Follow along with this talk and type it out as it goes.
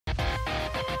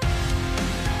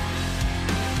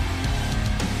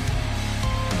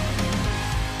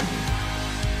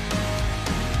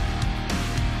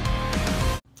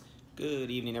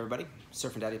Good evening, everybody.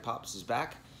 Surfing Daddy Pops is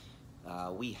back.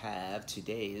 We have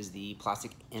today is the Plastic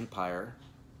Empire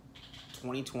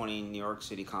 2020 New York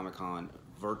City Comic Con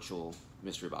virtual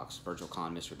mystery box, virtual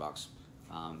con mystery box.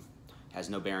 Has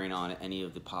no bearing on any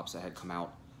of the pops that had come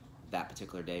out that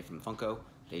particular day from Funko.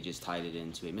 They just tied it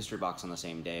into a mystery box on the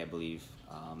same day, I believe.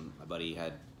 My buddy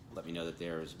had let me know that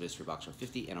there was a mystery box for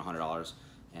 $50 and $100,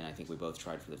 and I think we both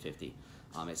tried for the 50.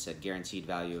 It said guaranteed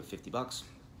value of $50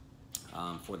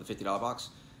 for the $50 box,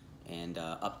 and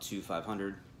up to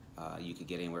 500. You could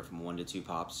get anywhere from 1 to 2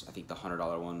 pops. I think the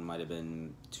 $100 one might have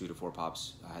been 2 to 4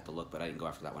 pops. I had to look, but I didn't go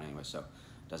after that one anyway, so it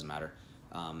doesn't matter.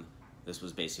 This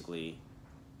was basically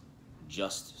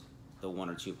just the 1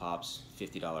 or 2 pops,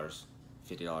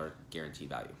 $50 guaranteed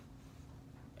value.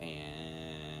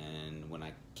 And when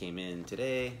I came in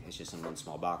today, it's just in one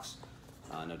small box,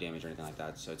 no damage or anything like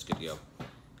that, so it's good to go.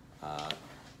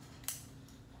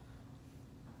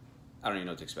 I don't even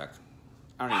know what to expect.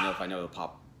 I don't even know if I know the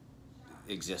pop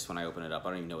exists when I open it up. I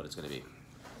don't even know what it's going to be.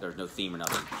 There's no theme or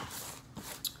nothing.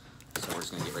 So we're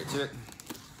just going to get right to it.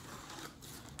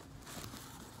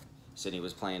 Sydney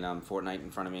was playing Fortnite in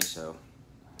front of me, so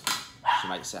she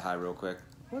might say hi real quick.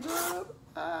 What's up?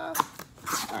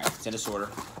 Alright, it's in disorder,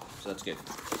 so that's good.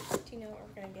 Do you know what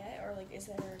we're going to get? Or, like, is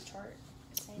there a chart?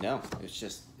 No, it's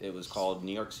just, it was called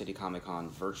New York City Comic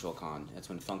Con Virtual Con. That's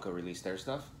when Funko released their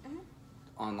stuff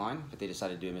online, but they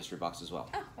decided to do a mystery box as well.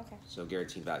 Oh, okay. So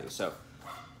guaranteed value. So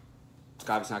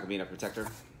Skype's not gonna be in a protector.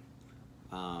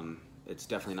 It's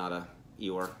definitely not a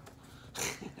Eeyore.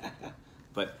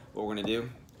 But what we're gonna do,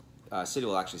 City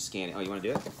will actually scan it. Oh, you wanna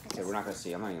do it? Okay, we're not gonna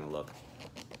see. I'm not even gonna look.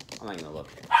 I'm not even gonna look.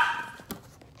 I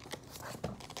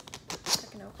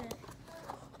can open it.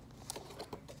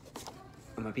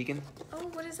 Am I peeking? Oh,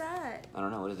 what is that? I don't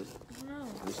know. What is it? I don't know.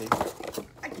 Let me see.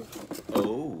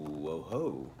 Oh,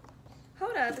 ho.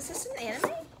 Hold up, is this an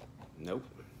anime? Nope.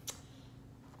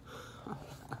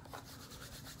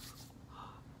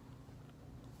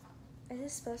 Is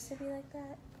this supposed to be like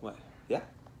that? What? Yeah.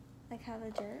 Like how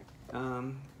the jerk?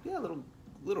 Yeah, a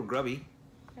little grubby.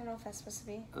 I don't know if that's supposed to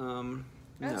be. No,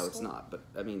 it's cool. Not.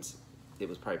 But that means it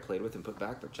was probably played with and put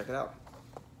back. But check it out.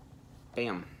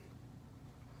 Bam.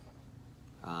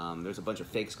 There's a bunch of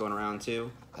fakes going around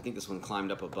too. I think this one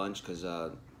climbed up a bunch because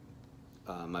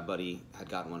my buddy had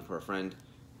gotten one for a friend,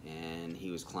 and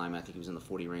he was climbing. I think he was in the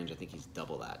 40 range. I think he's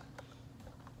double that.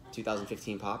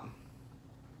 2015 pop.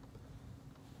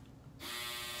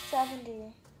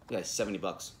 70. Yeah,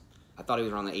 $70. I thought he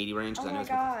was around the 80 range. Oh I my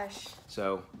gosh.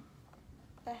 So.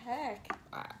 The heck?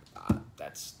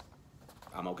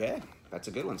 I'm okay. That's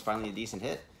a good one. It's finally a decent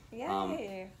hit.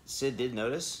 Yay. Sid did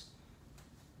notice.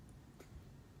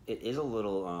 It is a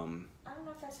little I don't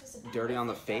know if that's supposed to be dirty on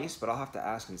the face, but I'll have to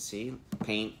ask and see.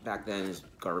 Paint back then is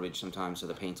garbage sometimes, so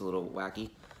the paint's a little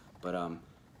wacky. But and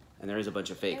there is a bunch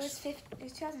of fakes. It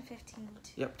was 2015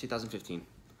 too. Yep, 2015.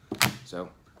 So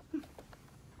we'll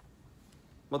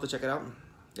have to check it out.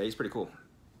 Yeah, he's pretty cool.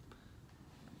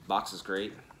 Box is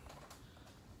great.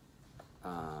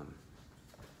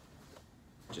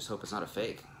 Just hope it's not a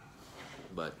fake.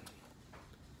 But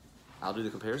I'll do the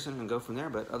comparison and go from there.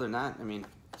 But other than that, I mean,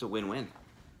 it's a win-win.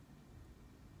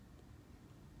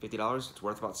 $50, it's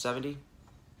worth about 70.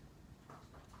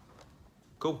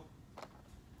 Cool.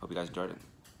 Hope you guys enjoyed it.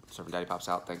 Surfing Daddy Pops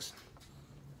out, thanks.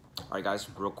 All right, guys,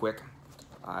 real quick.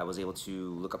 I was able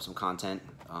to look up some content.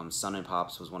 Sun and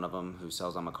Pops was one of them who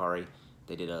sells on Mercari.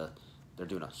 They're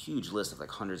doing a huge list of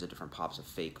like hundreds of different pops of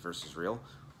fake versus real.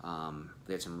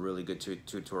 They had some really good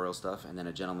tutorial stuff, and then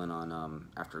a gentleman on,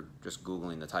 after just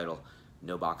Googling the title,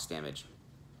 No Box Damage.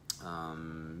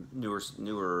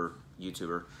 Newer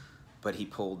YouTuber, but he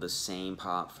pulled the same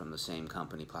pop from the same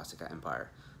company, Plastic Empire.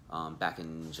 Back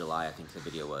in July, I think the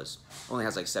video was. Only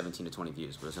has like 17 to 20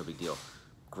 views, but it's no big deal.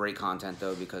 Great content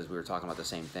though, because we were talking about the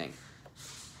same thing.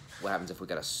 What happens if we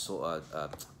got a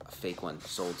fake one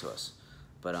sold to us?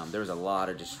 But there was a lot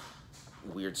of just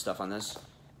weird stuff on this.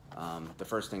 The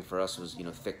first thing for us was,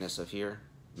 thickness of here.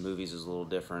 Movies is a little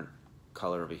different,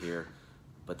 color over here.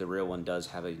 But the real one does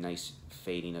have a nice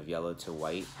fading of yellow to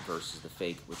white versus the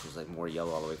fake, which was like more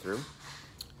yellow all the way through.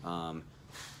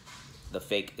 The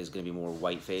fake is going to be more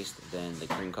white-faced than the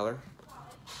cream color.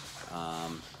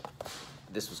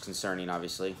 This was concerning,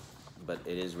 obviously, but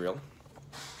it is real.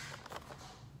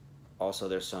 Also,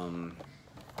 there's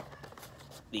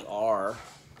the R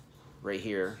right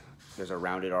here. There's a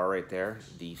rounded R right there.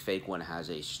 The fake one has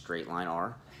a straight line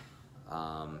R.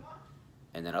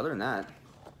 And then other than that,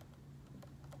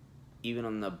 even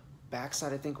on the back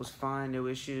side, I think was fine, no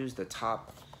issues. The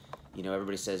top,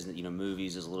 everybody says that,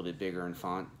 movies is a little bit bigger in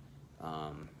font.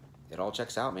 It all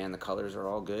checks out, man. The colors are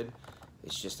all good.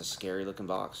 it's just a scary looking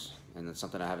box, and it's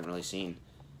something I haven't really seen.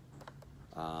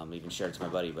 Even shared it to my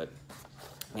buddy, but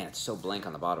man, it's so blank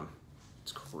on the bottom.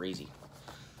 It's crazy.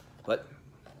 But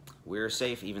we're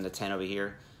safe. Even the 10 over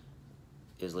here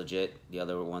is legit. The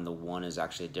other one, the 1 is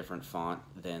actually a different font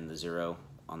than the 0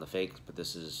 on the fake, but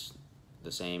this is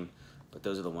the same. But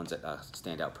those are the ones that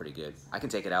stand out pretty good. I can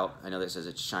take it out. I know that says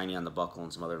it's shiny on the buckle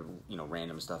and some other, you know,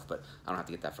 random stuff, but I don't have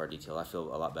to get that far detailed. I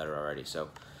feel a lot better already. So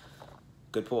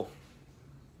good pull.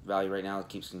 Value right now, it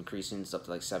keeps increasing. It's up to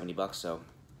like 70 bucks. So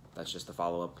that's just the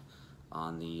follow up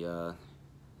on the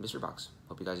mystery box.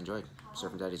 Hope you guys enjoyed.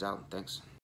 Surfing Daddy's out. Thanks.